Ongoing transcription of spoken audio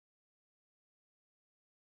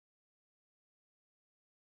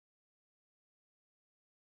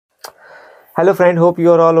Hello friend, hope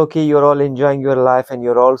you are all okay, you're all enjoying your life and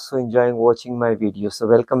you're also enjoying watching my videos. So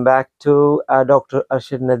welcome back to Dr.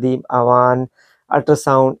 Arshad Nadeem Awan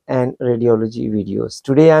ultrasound and radiology videos.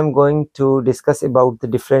 Today I'm going to discuss about the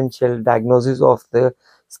differential diagnosis of the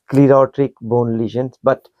sclerotic bone lesions,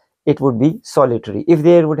 but it would be solitary. If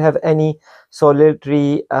there would have any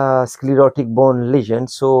solitary sclerotic bone lesion,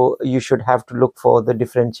 so you should have to look for the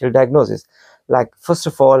differential diagnosis. Like, first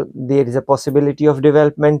of all, there is a possibility of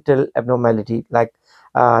developmental abnormality, like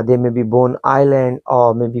there may be bone island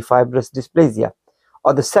or maybe fibrous dysplasia.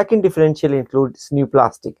 Or the second differential includes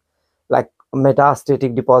neoplastic, like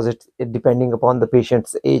metastatic deposits, depending upon the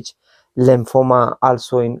patient's age, lymphoma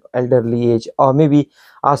also in elderly age, or maybe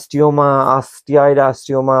osteoma, osteoid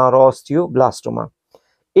osteoma, or osteoblastoma.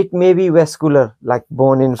 It may be vascular, like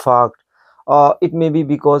bone infarct, or it may be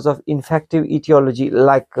because of infective etiology,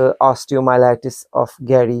 like osteomyelitis of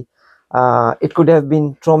Gary. It could have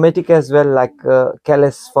been traumatic as well, like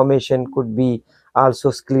callus formation could be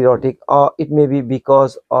also sclerotic, or it may be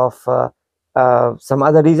because of some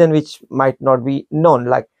other reason which might not be known,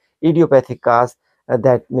 like idiopathic cause,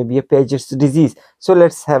 that may be a Paget's disease. So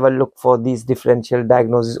let's have a look for these differential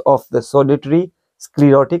diagnosis of the solitary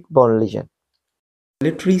sclerotic bone lesion.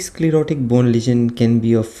 Solitary sclerotic bone lesion can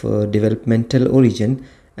be of developmental origin,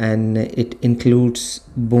 and it includes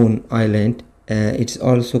bone island. It's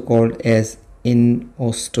also called as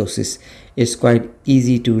inostosis. It's quite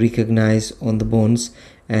easy to recognize on the bones,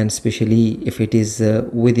 and especially if it is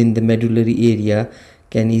within the medullary area,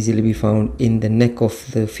 can easily be found in the neck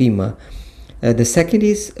of the femur. The second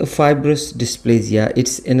is fibrous dysplasia.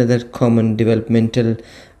 It's another common developmental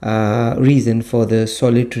reason for the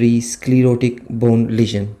solitary sclerotic bone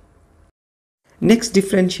lesion. Next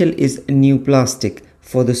differential is neoplastic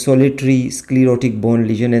for the solitary sclerotic bone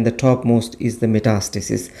lesion, and the topmost is the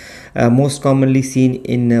metastasis, most commonly seen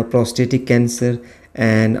in prostatic cancer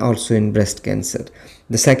and also in breast cancer.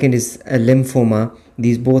 The second is a lymphoma.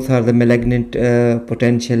 These both are the malignant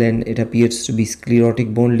potential, and it appears to be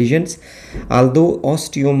sclerotic bone lesions. Although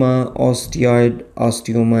osteoma, osteoid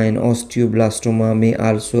osteoma, and osteoblastoma may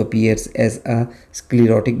also appear as a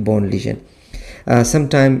sclerotic bone lesion.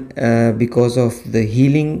 Sometime because of the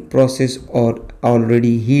healing process or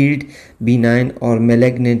already healed, benign or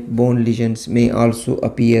malignant bone lesions may also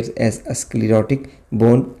appear as a sclerotic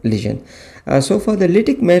bone lesion. So far the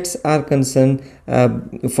lytic mets are concerned,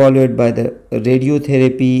 followed by the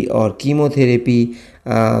radiotherapy or chemotherapy.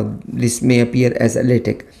 This may appear as a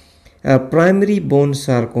lytic. Primary bone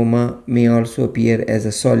sarcoma may also appear as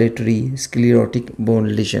a solitary sclerotic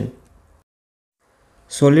bone lesion.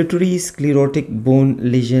 Solitary sclerotic bone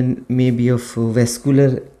lesion may be of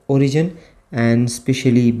vascular origin, and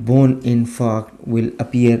especially bone infarct will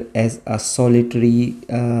appear as a solitary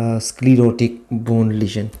sclerotic bone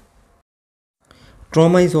lesion.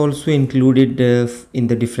 Trauma is also included in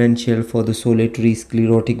the differential for the solitary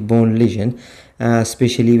sclerotic bone lesion,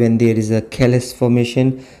 especially when there is a callus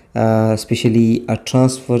formation, especially a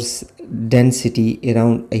transverse density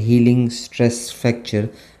around a healing stress fracture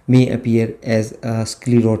may appear as a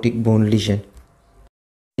sclerotic bone lesion.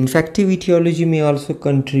 Infective etiology may also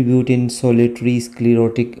contribute in solitary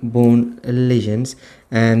sclerotic bone lesions,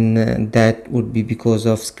 and that would be because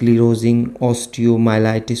of sclerosing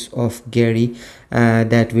osteomyelitis of Gary,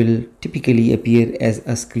 that will typically appear as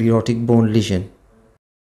a sclerotic bone lesion.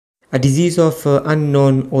 A disease of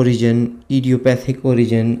unknown origin, idiopathic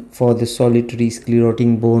origin for the solitary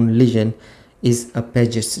sclerotic bone lesion is a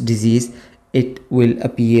Paget's disease. It will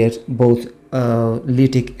appear both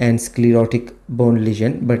lytic and sclerotic bone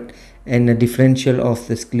lesion, but in a differential of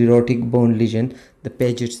the sclerotic bone lesion, the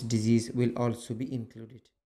Paget's disease will also be included.